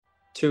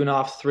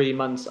2.5, 3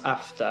 months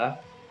after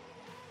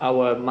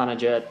our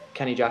manager,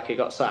 Kenny Jackie,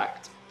 got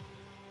sacked.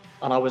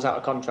 And I was out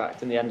of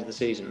contract in the end of the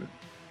season.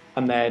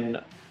 And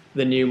then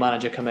the new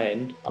manager come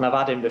in, and I've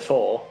had him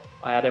before.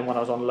 I had him when I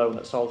was on loan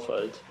at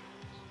Salford,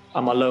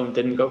 and my loan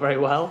didn't go very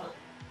well.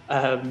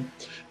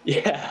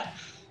 Yeah,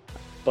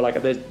 but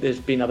like there's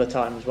been other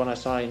times when I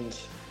signed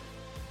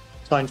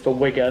for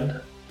Wigan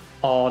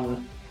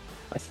on,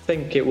 I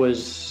think it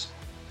wasn't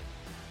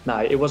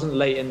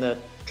late in the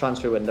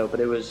transfer window, but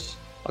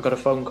I got a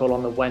phone call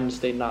on the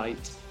Wednesday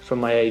night from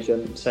my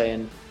agent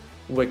saying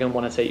Wigan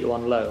want to take you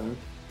on loan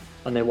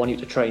and they want you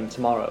to train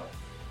tomorrow.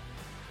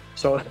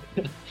 So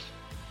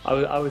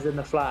I was in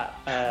the flat,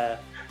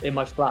 in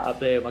my flat up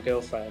there with my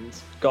girlfriend,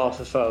 got off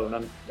the phone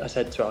and I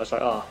said to her, I was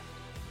like, I've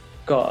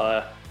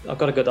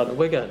got to go down to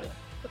Wigan.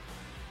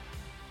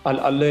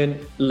 I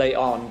learned late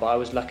on, but I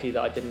was lucky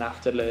that I didn't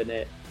have to learn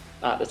it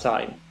at the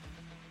time.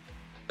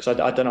 Because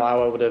I don't know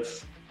how I would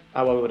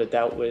have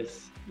dealt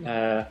with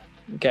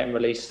getting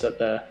released at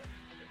the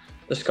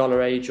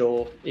scholar age,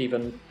 or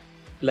even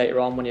later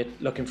on when you're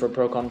looking for a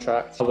pro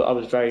contract. I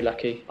was very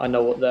lucky. I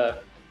know what the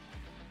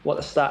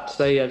stats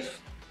say of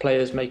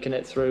players making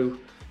it through,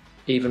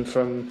 even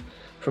from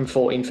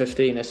 14,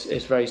 15,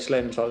 is very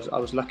slim. So I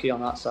was lucky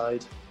on that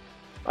side.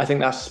 I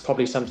think that's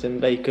probably something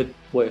they could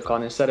work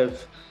on, instead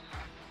of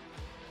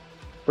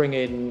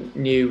bringing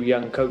new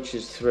young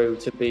coaches through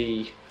to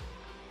be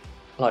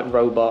like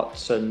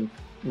robots and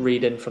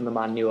reading from the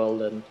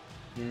manual. And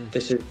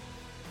this is,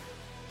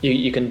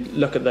 you can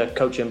look at the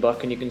coaching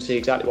book and you can see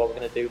exactly what we're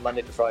going to do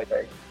Monday to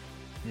Friday.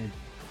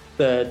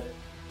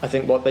 I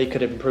think what they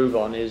could improve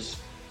on is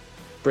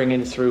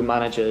bringing through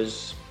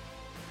managers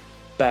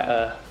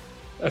better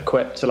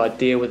equipped to like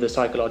deal with the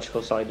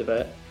psychological side of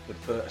it. But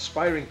for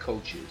aspiring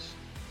coaches,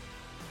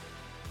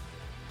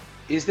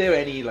 is there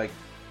any like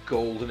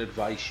golden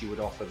advice you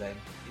would offer them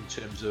in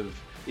terms of,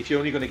 if you're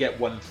only going to get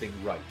one thing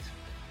right,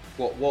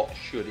 what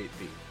should it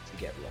be to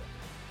get right?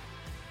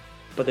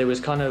 But there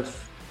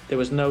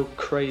was no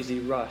crazy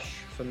rush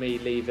for me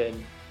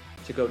leaving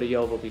to go to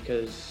Yeovil,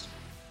 because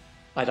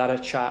I'd had a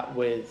chat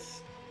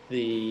with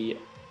the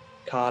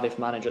Cardiff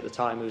manager at the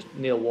time, who was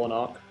Neil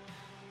Warnock,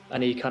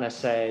 and he kind of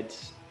said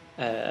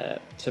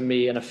to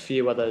me and a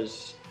few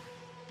others,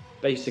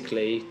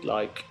 basically,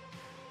 like,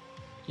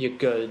 you're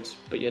good,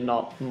 but you're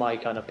not my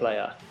kind of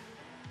player.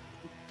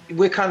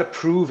 We're kind of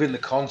proving the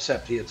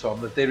concept here, Tom,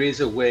 that there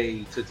is a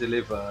way to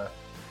deliver,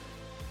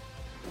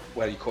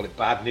 well, you call it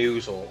bad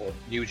news or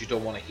news you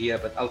don't want to hear,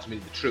 but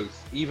ultimately the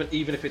truth,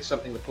 even if it's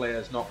something the player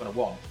is not going to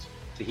want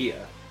to hear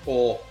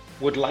or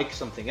would like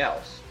something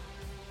else,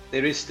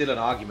 there is still an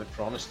argument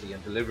for honesty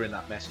and delivering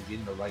that message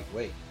in the right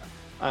way.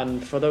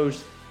 And for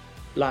those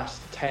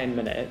last 10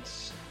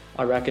 minutes,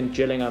 I reckon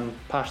Gillingham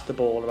passed the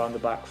ball around the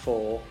back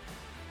four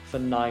for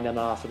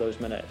 9.5 of those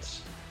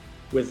minutes,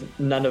 with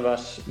none of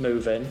us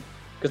moving,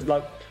 because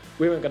like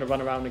we weren't going to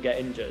run around and get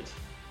injured,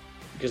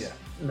 because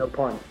no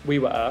point. We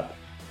were up,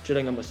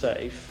 Gillingham was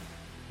safe,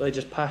 but they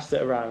just passed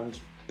it around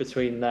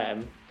between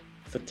them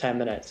for 10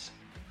 minutes,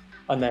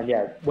 and then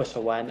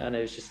whistle went, and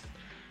it was just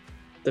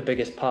the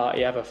biggest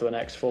party ever for the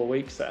next 4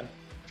 weeks. Then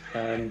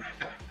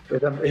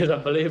it was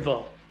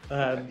unbelievable.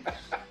 I've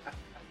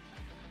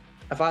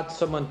had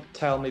someone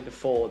tell me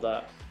before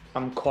that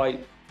I'm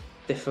quite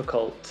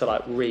difficult to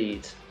like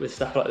read with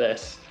stuff like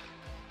this,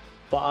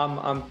 but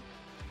I'm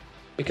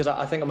because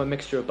I think I'm a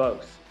mixture of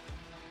both.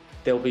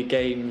 There'll be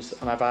games,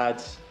 and I've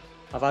had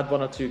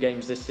 1 or 2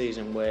 games this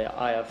season where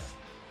I have,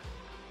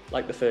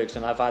 like the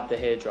Ferguson, I've had the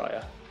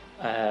hairdryer,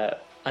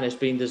 and it's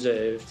been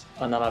deserved,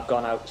 and then I've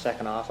gone out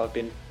second half, I've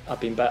been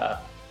better.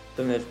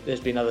 Then there's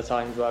been other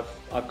times where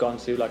I've gone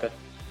through like a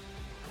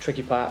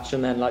tricky patch,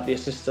 and then like the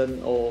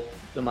assistant or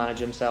the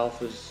manager himself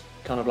has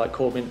kind of like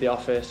called me into the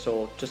office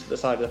or just at the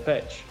side of the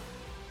pitch.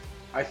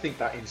 I think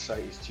that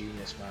insight is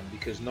genius, man,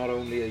 because not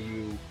only are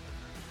you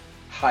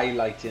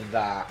highlighting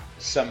that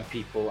some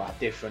people are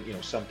different,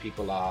 some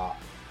people are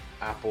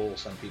Apple,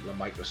 some people are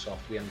Microsoft,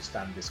 we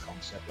understand this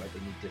concept, right? They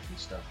need different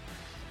stuff.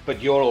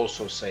 But you're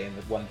also saying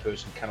that one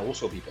person can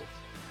also be both.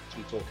 So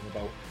we're talking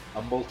about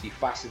a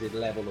multifaceted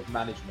level of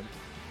management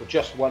for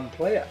just one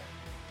player.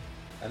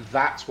 And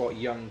that's what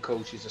young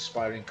coaches,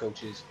 aspiring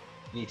coaches,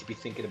 need to be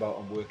thinking about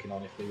and working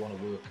on if they want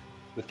to work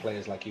with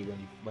players like you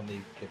when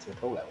they get to the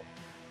pro level.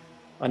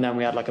 And then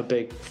we had like a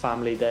big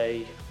family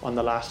day on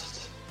the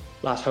last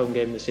home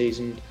game of the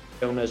season.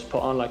 The owners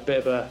put on like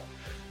bit of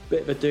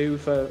a do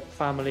for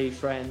family,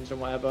 friends,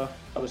 and whatever.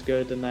 That was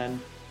good. And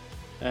then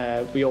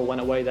we all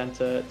went away then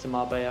to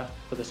Marbella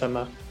for the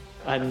summer.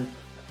 And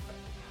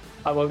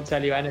I won't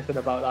tell you anything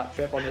about that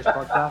trip on this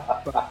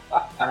podcast.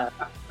 But,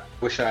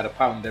 wish I had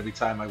 £1 every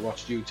time I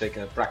watched you take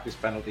a practice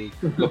penalty,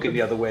 looking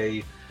the other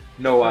way,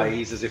 no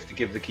eyes, as if to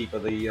give the keeper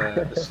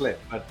the slip.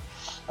 But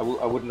I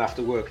wouldn't have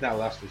to work now,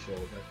 that's for sure.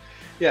 But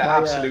yeah,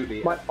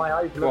 absolutely. My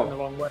eyes were looking the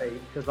wrong way,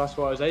 because that's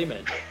where I was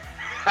aiming.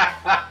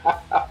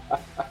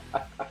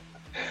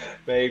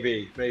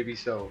 Maybe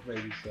so.